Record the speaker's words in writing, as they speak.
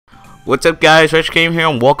What's up, guys? Rich Game here,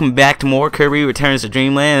 and welcome back to more Kirby Returns to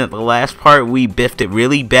Dreamland. The last part, we biffed it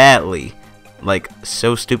really badly, like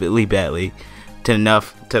so stupidly badly, to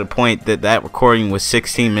the point that that recording was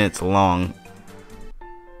 16 minutes long.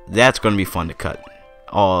 That's gonna be fun to cut,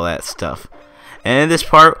 all that stuff. And in this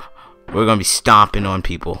part, we're gonna be stomping on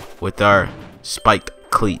people with our spiked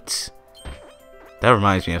cleats. That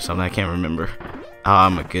reminds me of something I can't remember. Oh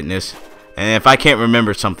my goodness! And if I can't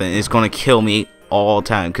remember something, it's gonna kill me all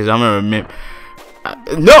time, because I'm gonna remember.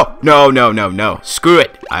 No, screw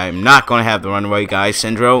it. I'm not gonna have the runaway guy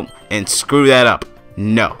syndrome and screw that up.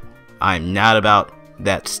 No, I'm not about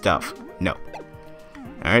that stuff. No.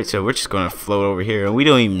 Alright, so we're just gonna float over here, and we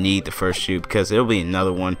don't even need the first shoe because there'll be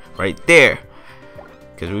another one right there,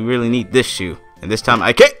 because we really need this shoe. And this time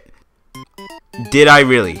I can't. Did I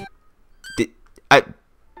really? I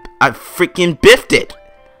freaking biffed it.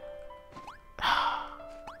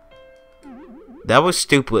 That was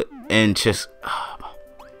stupid, and just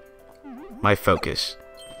my focus.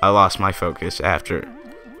 I lost my focus after.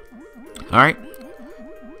 Alright.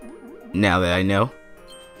 Now that I know,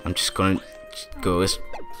 I'm just gonna go as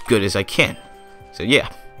good as I can. So yeah.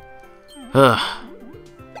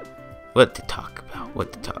 What to talk about?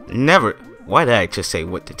 What to talk? Never. Why did I just say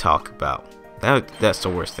what to talk about? That's the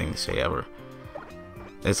worst thing to say ever.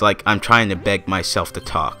 It's like I'm trying to beg myself to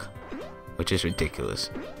talk, which is ridiculous.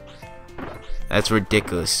 That's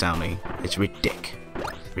ridiculous sounding. It's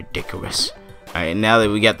ridiculous. Alright, now that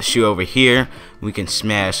we got the shoe over here, we can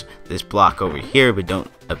smash this block over here, but don't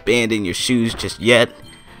abandon your shoes just yet.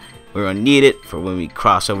 We're gonna need it for when we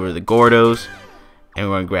cross over the Gordos, and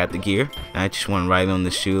we're gonna grab the gear. I just want to ride on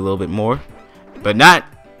the shoe a little bit more, but not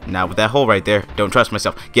with that hole right there. Don't trust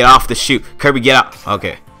myself. Get off the shoe, Kirby. Get out.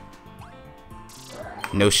 Okay.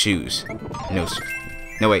 No shoes.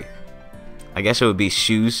 No wait. I guess it would be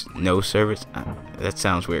shoes, no service. That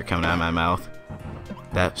sounds weird coming out of my mouth.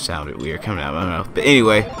 That sounded weird coming out of my mouth. But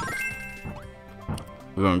anyway,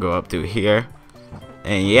 we're gonna go up through here,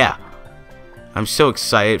 and yeah, I'm so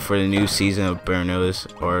excited for the new season of Burnos,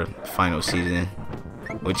 or final season,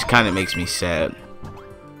 which kind of makes me sad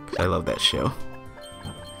because I love that show.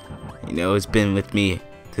 You know, it's been with me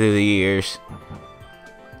through the years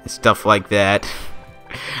and stuff like that.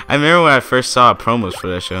 I remember when I first saw promos for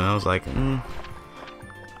that show, and I was like,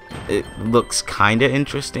 it looks kind of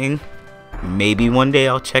interesting. Maybe one day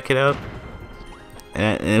I'll check it out.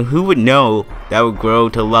 And who would know that I would grow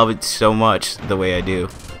to love it so much the way I do.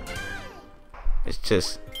 It's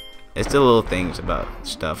the little things about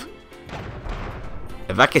stuff.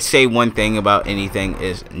 If I could say one thing about anything,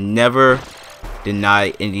 is never deny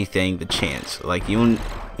anything the chance. Like, you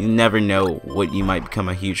never know what you might become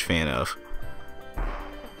a huge fan of.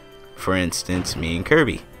 For instance, me and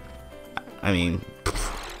Kirby. I mean,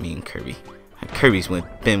 me and Kirby. Kirby's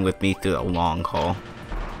been with me through the long haul.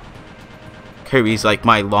 Kirby's like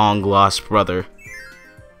my long lost brother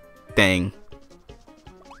thing.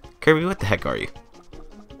 Kirby, what the heck are you?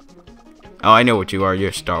 Oh, I know what you are. You're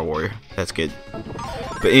a Star Warrior. That's good.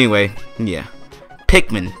 But anyway, yeah.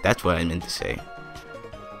 Pikmin, that's what I meant to say.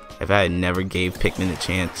 If I had never gave Pikmin a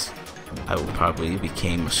chance, I would probably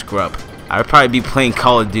became a scrub. I would probably be playing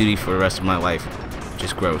Call of Duty for the rest of my life.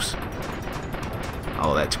 Just gross.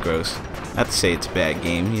 Oh, that's gross. Not to say it's a bad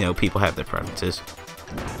game. You know, people have their preferences.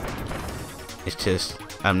 It's just,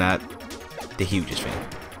 I'm not the hugest fan.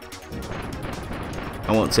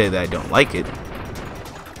 I won't say that I don't like it,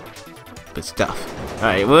 but stuff.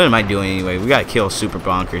 Alright, what am I doing anyway? We gotta kill Super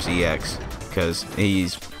Bonkers EX, because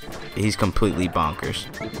he's completely bonkers.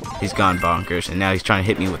 He's gone bonkers, and now he's trying to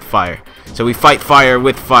hit me with fire. So we fight fire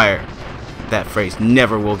with fire. That phrase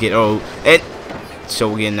never will get old. And so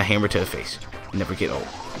we're getting the hammer to the face. Never get old.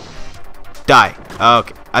 Die.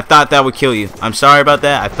 Okay. I thought that would kill you. I'm sorry about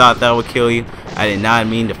that. I thought that would kill you. I did not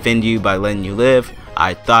mean to offend you by letting you live.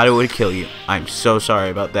 I thought it would kill you. I'm so sorry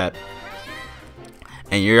about that.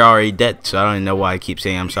 And you're already dead, so I don't even know why I keep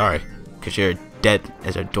saying I'm sorry. Because you're dead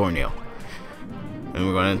as a doornail. And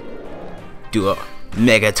we're going to do a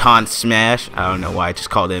Megaton Smash. I don't know why I just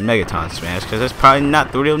called it a Megaton Smash, because that's probably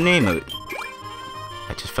not the real name of it.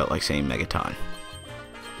 I just felt like saying Megaton.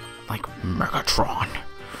 Like Megatron.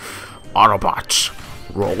 Autobots,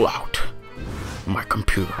 roll out. My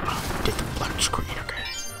computer did the black screen again.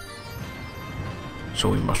 So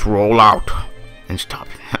we must roll out and stop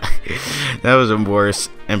it. That was the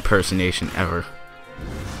worst impersonation ever.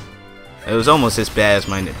 It was almost as bad as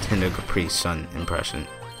my Nintendo Capri Sun impression.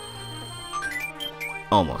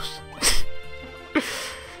 Almost.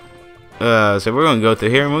 So we're gonna go through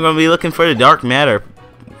here, and we're gonna be looking for the Dark Matter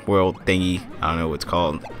world thingy. I don't know what it's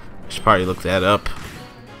called. I should probably look that up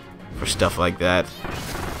for stuff like that.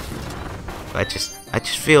 I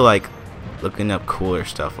just feel like looking up cooler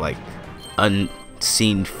stuff, like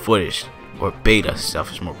unseen footage or beta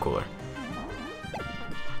stuff, is more cooler.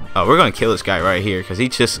 Oh, we're gonna kill this guy right here, because he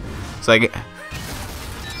just, it's like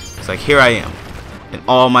here I am, and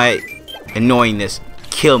all my annoyingness,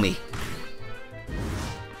 kill me.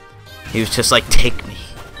 He was just like, take me.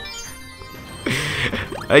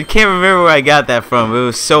 I can't remember where I got that from, but it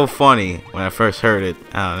was so funny when I first heard it.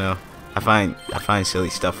 I don't know. I find silly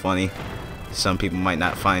stuff funny. Some people might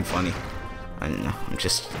not find funny. I don't know. I'm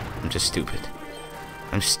just stupid.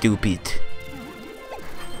 I'm stupid.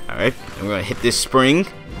 Alright, we're gonna hit this spring.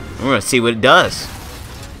 We're gonna see what it does.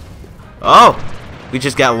 Oh! We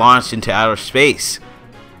just got launched into outer space.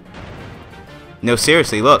 No,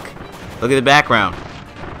 seriously, look. Look at the background.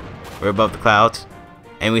 We're above the clouds.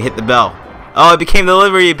 And we hit the bell. Oh, it became the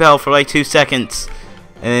delivery bell for like 2 seconds.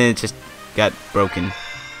 And then it just got broken.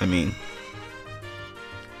 I mean,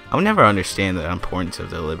 I'll never understand the importance of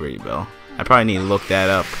the delivery bell. I probably need to look that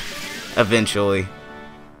up eventually.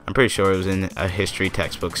 I'm pretty sure it was in a history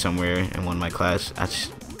textbook somewhere in one of my classes. I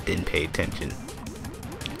just didn't pay attention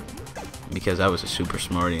because I was a super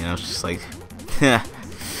smarty, and I was just like,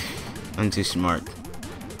 I'm too smart.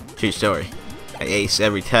 True story. I aced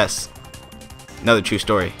every test. Another true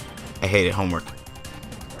story. I hated homework.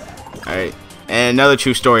 Alright, and another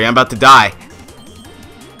true story. I'm about to die.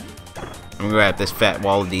 I'm gonna grab this fat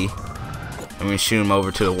Wally. I'm gonna shoot him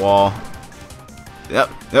over to the wall. Yep,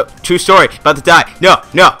 true story. About to die. No,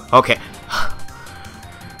 okay.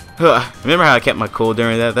 Remember how I kept my cool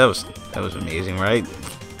during that? That was amazing, right?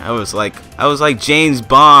 I was like James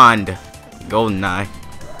Bond. GoldenEye.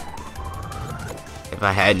 If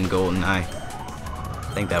I hadn't GoldenEye,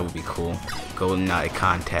 I think that would be cool. GoldenEye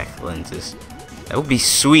contact lenses. That would be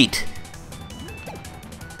sweet.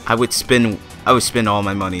 I would spend all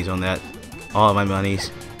my monies on that. All my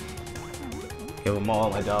monies. Give them all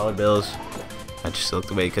my dollar bills. I just looked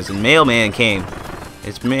away because the mailman came.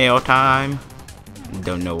 It's mail time.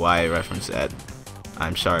 Don't know why I referenced that.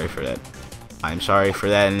 I'm sorry for that. I'm sorry for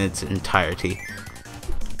that in its entirety.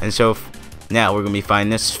 And so now we're gonna be finding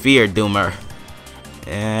this sphere doomer.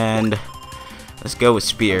 And let's go with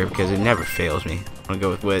spear because it never fails me. I'm gonna go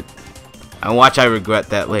with wit. And watch I regret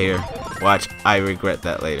that later. Watch I regret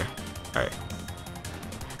that later. Alright.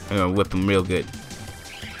 I'm gonna whip him real good.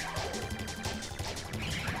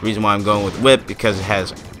 Reason why I'm going with whip because it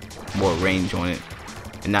has more range on it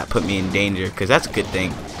and not put me in danger, because that's a good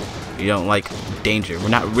thing. You don't like danger. We're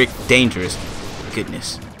not dangerous.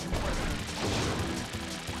 Goodness.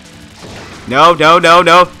 No,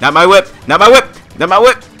 not my whip, not my whip, not my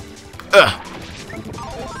whip.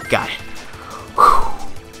 Ugh. Got it.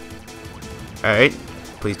 Alright,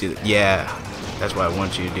 please do that. Yeah, that's what I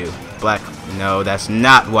want you to do. Black. No, that's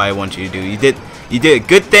not what I want you to do. You did a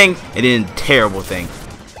good thing and then a terrible thing.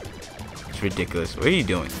 It's ridiculous. What are you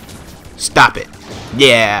doing? Stop it.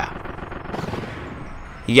 Yeah.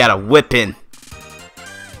 You got a whipping.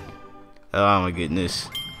 Oh my goodness.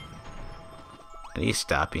 I need to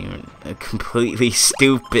stop being completely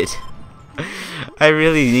stupid. I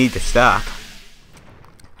really need to stop.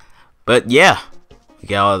 But yeah, we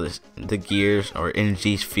got all the gears or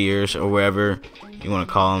energy spheres or whatever you want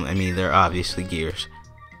to call them. I mean, they're obviously gears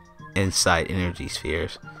inside energy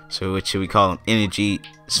spheres. So what should we call them? Energy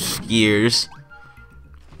spheres.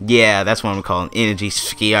 Yeah, that's what I'm calling energy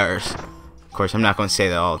spheres. Of course, I'm not going to say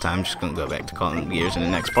that all the time. I'm just going to go back to calling them gears in the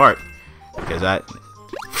next part, because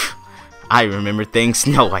I remember things.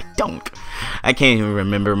 No, I don't. I can't even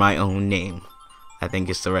remember my own name. I think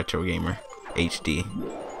it's the Retro Gamer HD.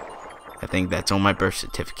 I think that's on my birth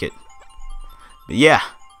certificate. But yeah,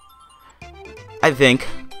 I think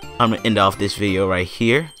I'm gonna end off this video right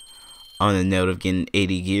here on the note of getting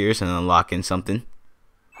 80 gears and unlocking something,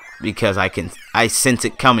 because I sense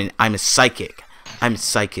it coming. I'm a psychic.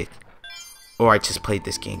 Or I just played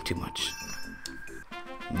this game too much.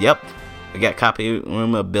 Yep, we got copy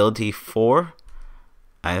room ability 4.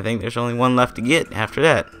 I think there's only one left to get after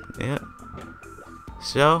that. Yeah.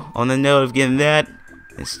 So on the note of getting that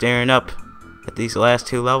and staring up at these last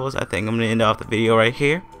 2 levels, I think I'm gonna end off the video right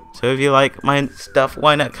here. So if you like my stuff,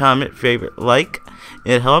 why not comment, favorite, like?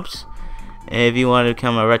 It helps. And if you want to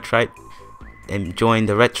become a Retrite and join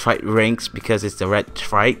the Retrite ranks, because it's the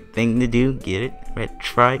Retrite thing to do, get it?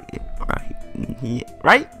 Retrite, right? Yeah,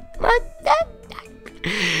 right?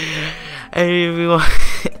 And if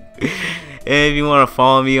you want to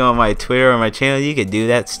follow me on my Twitter or my channel, you can do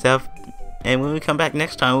that stuff. And when we come back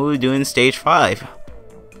next time, we'll be doing stage 5.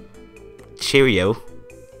 Cheerio.